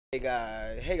Hey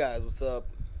guys, what's up?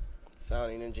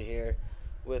 Sounding Ninja here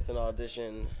with an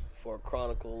audition for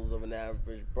Chronicles of an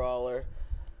Average Brawler,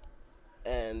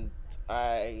 and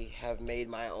I have made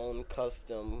my own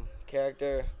custom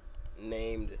character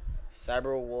named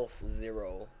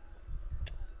CyberWolfZero.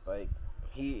 Like,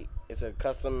 it's a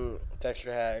custom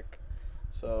texture hack.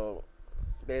 So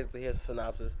basically, here's a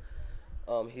synopsis.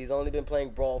 He's only been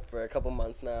playing Brawl for a couple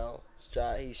months now.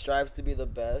 He strives to be the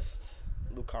best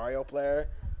Lucario player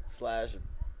slash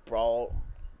Brawl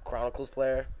Chronicles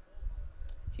player.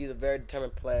 He's a very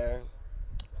determined player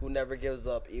who never gives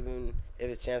up, even if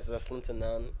his chances are slim to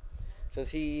none. Since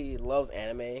he loves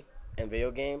anime and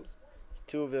video games,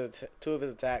 two of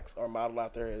his attacks are modeled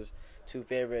after his two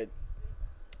favorite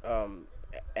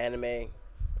anime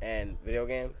and video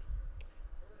games.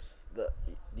 The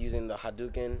Using the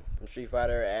Hadouken from Street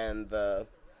Fighter and the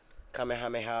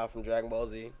Kamehameha from Dragon Ball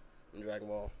Z, and Dragon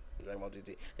Ball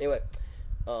GT. Anyway,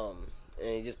 and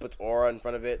he just puts aura in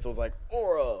front of it, so it's like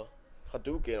aura,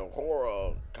 Hadouken,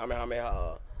 aura,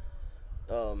 Kamehameha.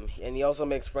 And he also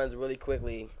makes friends really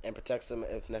quickly and protects them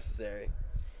if necessary.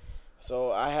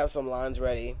 So I have some lines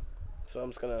ready, so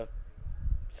I'm just gonna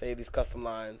say these custom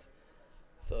lines.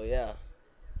 So yeah,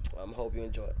 hope you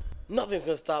enjoy it. Nothing's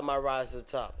gonna stop my rise to the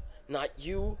top. Not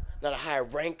you, not a higher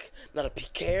rank, not a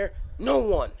PKer, no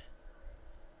one.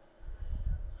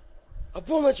 I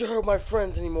won't let you hurt my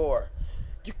friends anymore.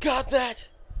 You got that?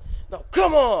 Now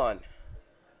come on!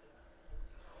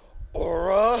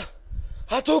 Aura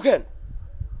Hadouken!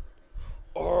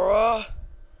 Aura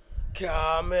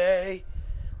Kamehameha!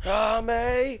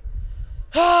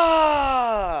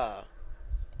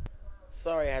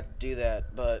 Sorry I had to do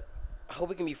that, but I hope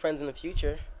we can be friends in the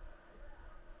future.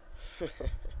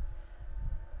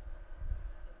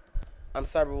 I'm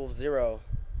CyberWolfZero,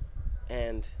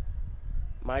 and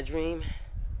my dream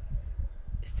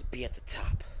is to be at the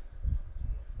top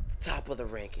of the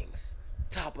rankings,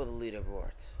 top of the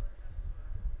leaderboards,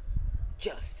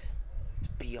 just to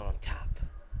be on top.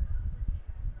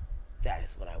 That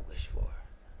is what I wish for,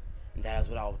 and that is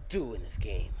what I'll do in this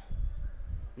game.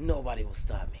 Nobody will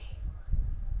stop me.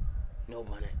 No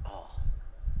one at all.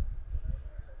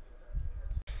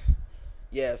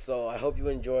 Yeah, so I hope you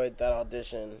enjoyed that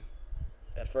audition.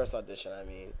 That first audition, I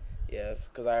mean. Yes,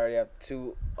 because I already have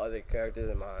two other characters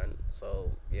in mind. So,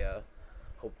 yeah.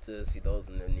 Hope to see those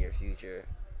in the near future.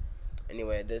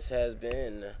 Anyway, this has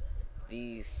been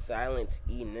the Silent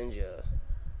E Ninja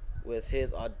with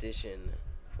his audition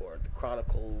for the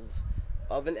Chronicles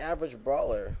of an Average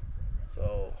Brawler.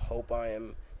 So, hope I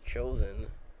am chosen.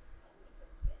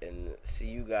 And see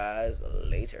you guys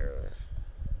later.